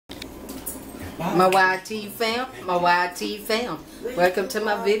My YT fam, my YT fam. Welcome to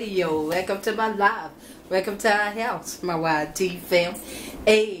my video. Welcome to my live. Welcome to our house, my YT fam.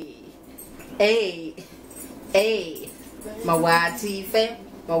 Hey, hey, hey, my YT fam,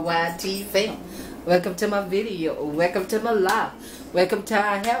 my YT fam. Welcome to my video. Welcome to my live. Welcome to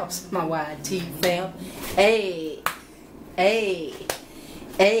our house, my YT fam. Hey, hey,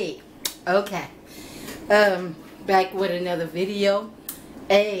 hey. Okay. Back with another video.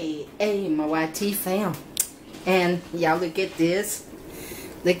 Hey, my YT fam. And y'all look at this.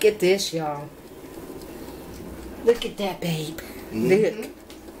 Look at this, y'all. Look at that, babe. Look.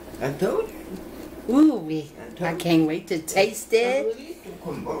 I told you. Ooh, I can't wait to taste it.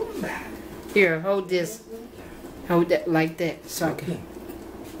 Here, hold this. Hold that like that, so I can.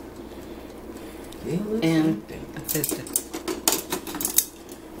 And just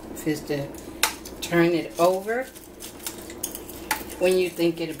to turn it over. When you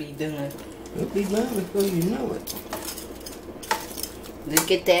think it'll be done? It'll be done before you know it.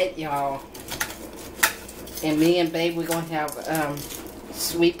 Look at that, y'all. And me and babe, we're gonna have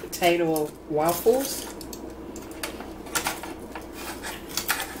sweet potato waffles.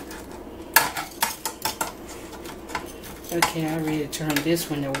 Okay, I already turned this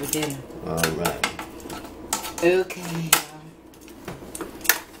one over, didn't I? Alright. Okay.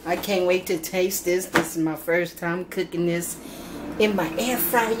 I can't wait to taste this. This is my first time cooking this in my air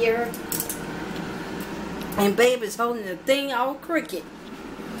fryer. And babe is holding the thing all crooked.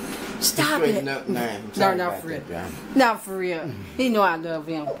 Stop it. No, not for real. Not for real. He know I love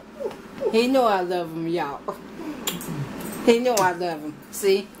him. He know I love him, y'all. He know I love him.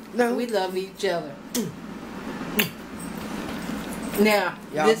 See? No. We love each other. Now,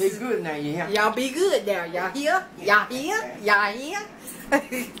 y'all be good now, yeah. Y'all be good now. Y'all here? Y'all here? Y'all here?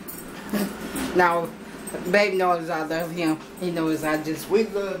 Now, babe knows I love him. He knows I just... We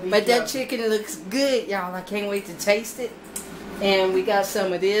love each But that other. chicken looks good, y'all. I can't wait to taste it. And we got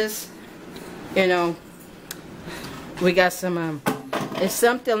some of this. You know, we got some, it's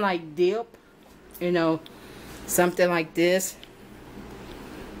something like dip. You know, something like this.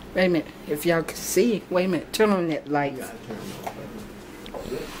 Wait a minute. If y'all can see, wait a minute. Turn on that light.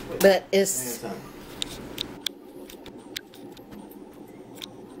 But it's...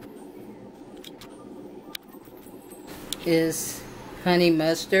 is honey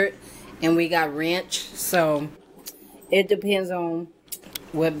mustard, and we got ranch, so it depends on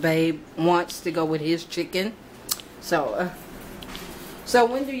what babe wants to go with his chicken. So so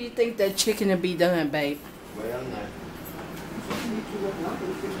when do you think that chicken will be done, babe? Well, no.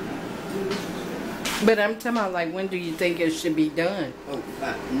 But I'm talking about, like, when do you think it should be done? Oh,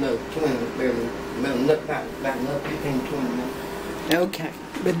 no, 15, 20 minutes. Okay,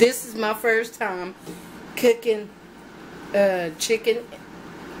 but this is my first time cooking chicken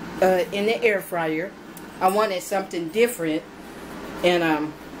in the air fryer. I wanted something different, and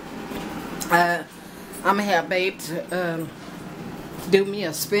I'm gonna have babe to do me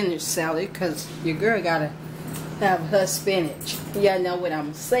a spinach salad, because your girl gotta have her spinach. Y'all know what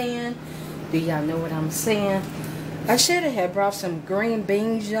I'm saying? Do y'all know what I'm saying? I should have brought some green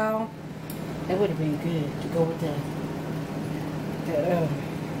beans, y'all. That would have been good to go with that.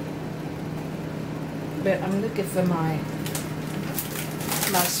 But I'm looking for my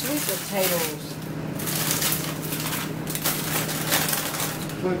sweet potatoes.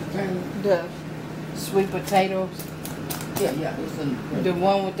 The sweet potatoes. Yeah, it's in the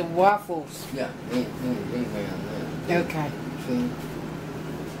one with the waffles. Yeah, around there. Okay.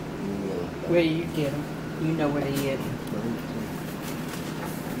 Where you get them? You know where they is.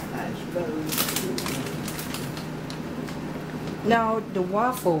 No, the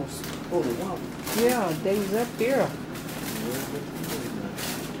waffles. Oh, the waffles. Yeah, they was up here.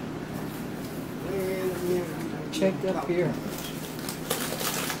 Check up here.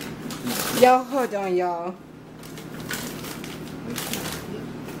 Y'all, hold on, y'all.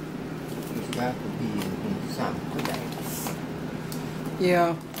 It's got to be in some today.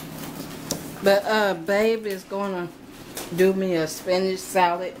 Yeah. But babe is gonna do me a spinach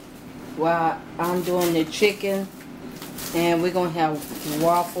salad while I'm doing the chicken, and we're gonna have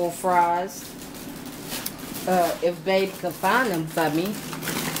waffle fries. If babe could find them for me,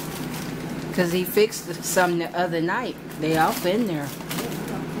 cause he fixed some the other night. They off in there.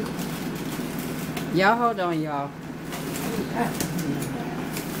 Y'all hold on, y'all.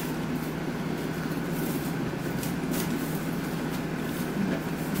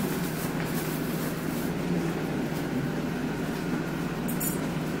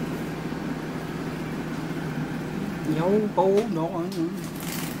 Yo, hold on.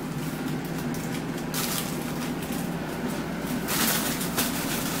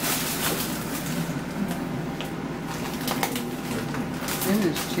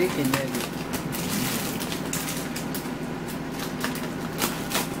 This chicken nugget.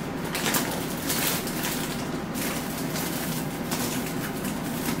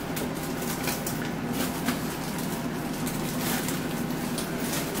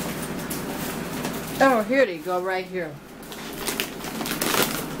 Oh, here they go, right here.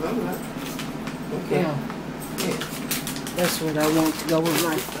 Okay. Yeah. That's what I want to go with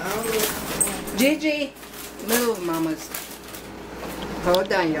mine. Gigi, move, mamas.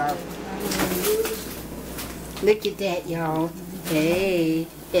 Hold on, y'all. Look at that, y'all. Hey,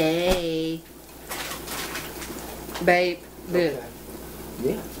 hey. Babe, look.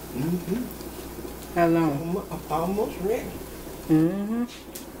 Yeah. Mm-hmm. How long? Almost ready. Mm-hmm.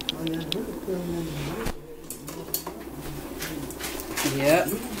 Yep.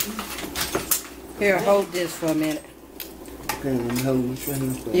 Here, hold this for a minute. Okay, let me hold this right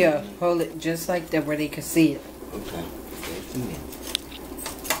here for Yeah, hold it just like that where they can see it. Okay. Just a minute.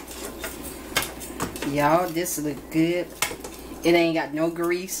 Y'all, this look good. It ain't got no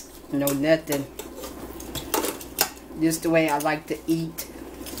grease, no nothing. Just the way I like to eat.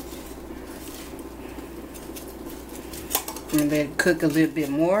 And let it cook a little bit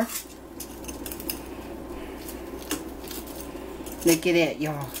more. Look at that,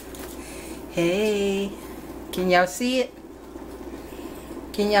 y'all. Hey, can y'all see it?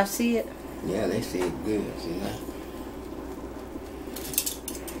 Can y'all see it? Yeah, they see it good. See that?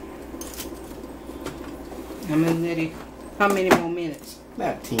 I'm gonna let it. How many more minutes?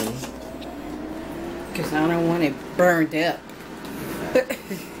 About 10. Because I don't want it burned up.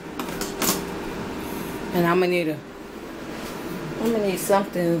 And I'm gonna need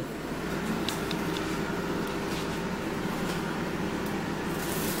something.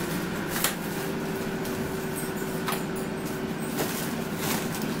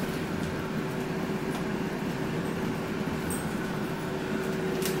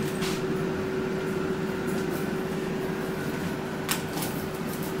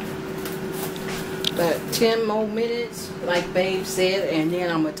 But 10 more minutes, like Babe said, and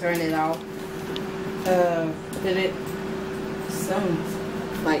then I'm gonna turn it off. Put it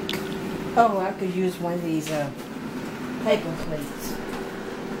some like, oh, I could use one of these paper plates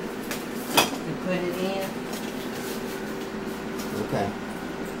to put it in. Okay.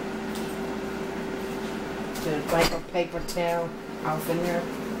 Just like a paper towel off in there.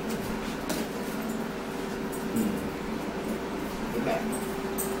 Get back.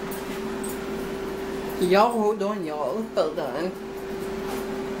 Y'all hold on, y'all. Hold on.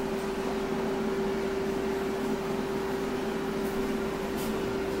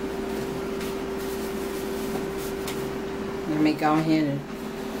 Let me go ahead and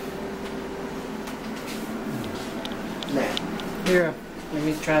Now. here. Let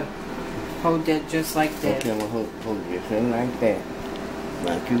me try to hold that just like that. Okay, I'm gonna hold this in like that.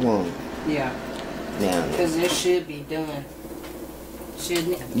 Like you want it. Yeah. Now. Because this should be done.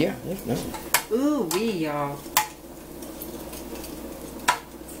 Shouldn't it? Yeah, it's done. Ooh, wee, y'all.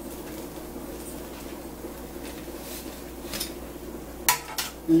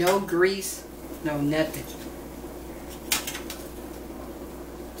 No grease, no nothing.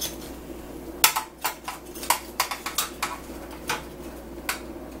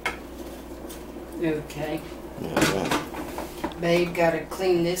 Okay. Alright. Babe, gotta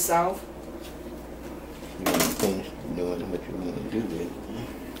clean this off. You want to finish doing what you want to do with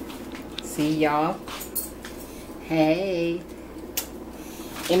it. See y'all. Hey.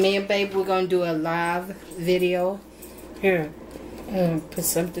 And me and Babe, we're gonna do a live video. Here. Put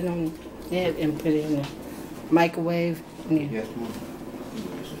something on that and put it in the microwave. Yeah, Yes, ma'am.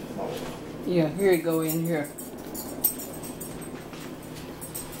 yeah, here you go in here.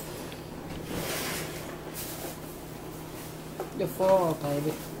 The foil,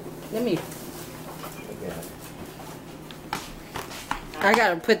 baby. Let me. I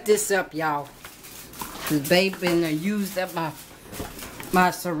gotta put this up, y'all. Cause Babe been used up my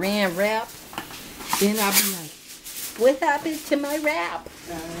saran wrap. Then I'll be like, what happened to my wrap?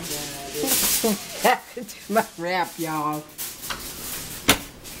 What happened to my wrap, y'all?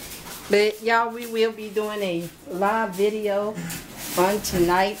 But y'all, we will be doing a live video on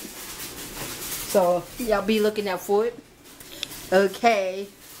tonight. So y'all be looking out for it. Okay.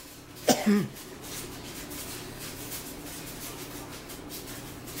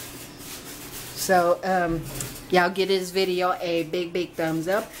 So, y'all give this video a big thumbs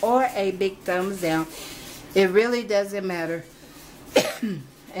up or a big thumbs down. It really doesn't matter.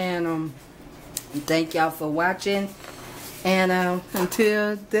 And thank y'all for watching. And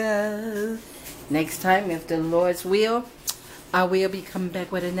until the next time, if the Lord's will, I will be coming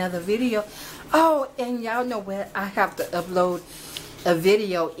back with another video. Oh, and y'all know what? I have to upload a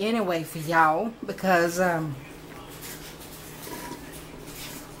video anyway for y'all because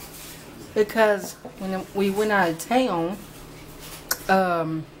when we went out of town,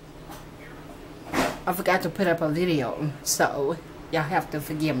 I forgot to put up a video, so y'all have to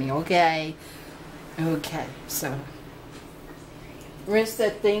forgive me, okay? Okay, so rinse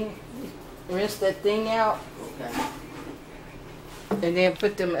that thing out, Okay. and then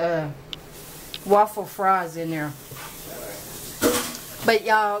put them waffle fries in there. But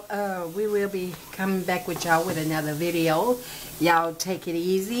y'all, we will be coming back with y'all with another video. Y'all take it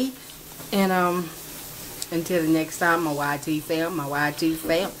easy, and until the next time, my YT fam,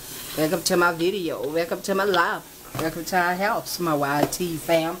 welcome to my video, welcome to my live, welcome to our house, my YT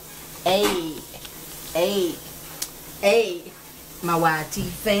fam. Hey, my YT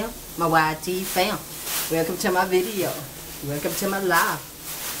fam, welcome to my video, welcome to my live,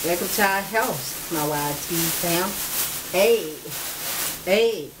 welcome to our house, my YT fam. Hey,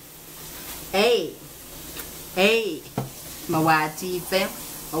 my YT fam,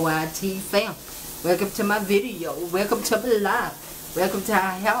 welcome to my video, welcome to my live, welcome to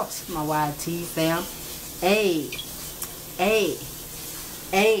our house, my YT fam. Hey,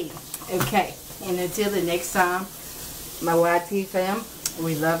 okay, and until the next time, my YT fam,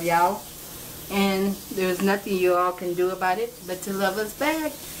 we love y'all, and there's nothing you all can do about it but to love us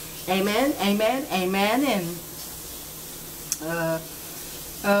back. Amen, amen, amen, and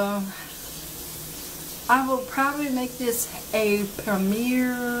I will probably make this a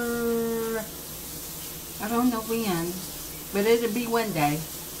premiere, I don't know when, but it'll be one day.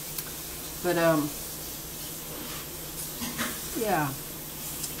 But yeah,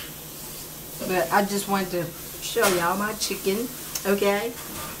 but I just wanted to show y'all my chicken, okay?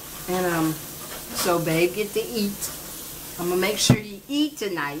 And so babe, get to eat. I'm gonna make sure you eat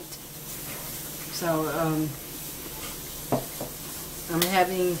tonight. So I'm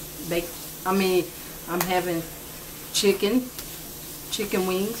having I'm having chicken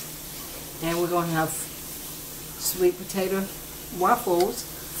wings, and we're gonna have sweet potato waffles,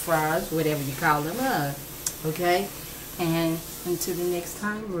 fries, whatever you call them, okay? And until the next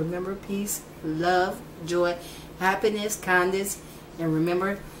time, remember, peace, love, joy, happiness, kindness, and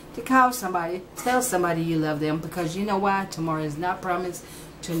remember to call somebody, tell somebody you love them, because you know why? Tomorrow is not promised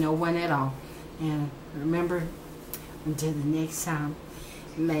to no one at all. And remember, until the next time,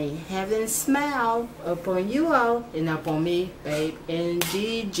 may heaven smile upon you all and upon me, babe, and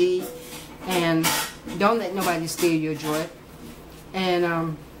Gigi. And don't let nobody steal your joy.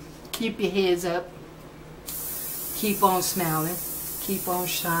 And keep your heads up. Keep on smiling. Keep on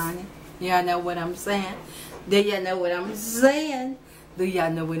shining. Y'all know what I'm saying? Do y'all know what I'm saying? Do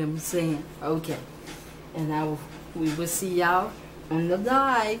y'all know what I'm saying? Okay. And we will see y'all on the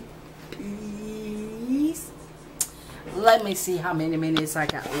live. Peace. Let me see how many minutes I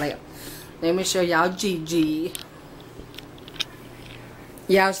got left. Let me show y'all Gigi.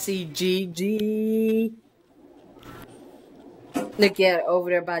 Y'all see Gigi? Look at her over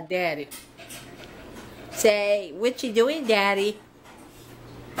there by Daddy. Say, what you doing, Daddy?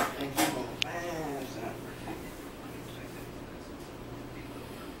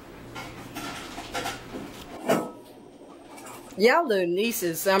 Y'all little niece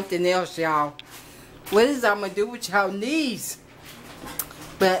is something else, y'all. What is I'm gonna do with y'all niece?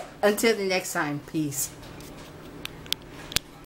 But until the next time, peace.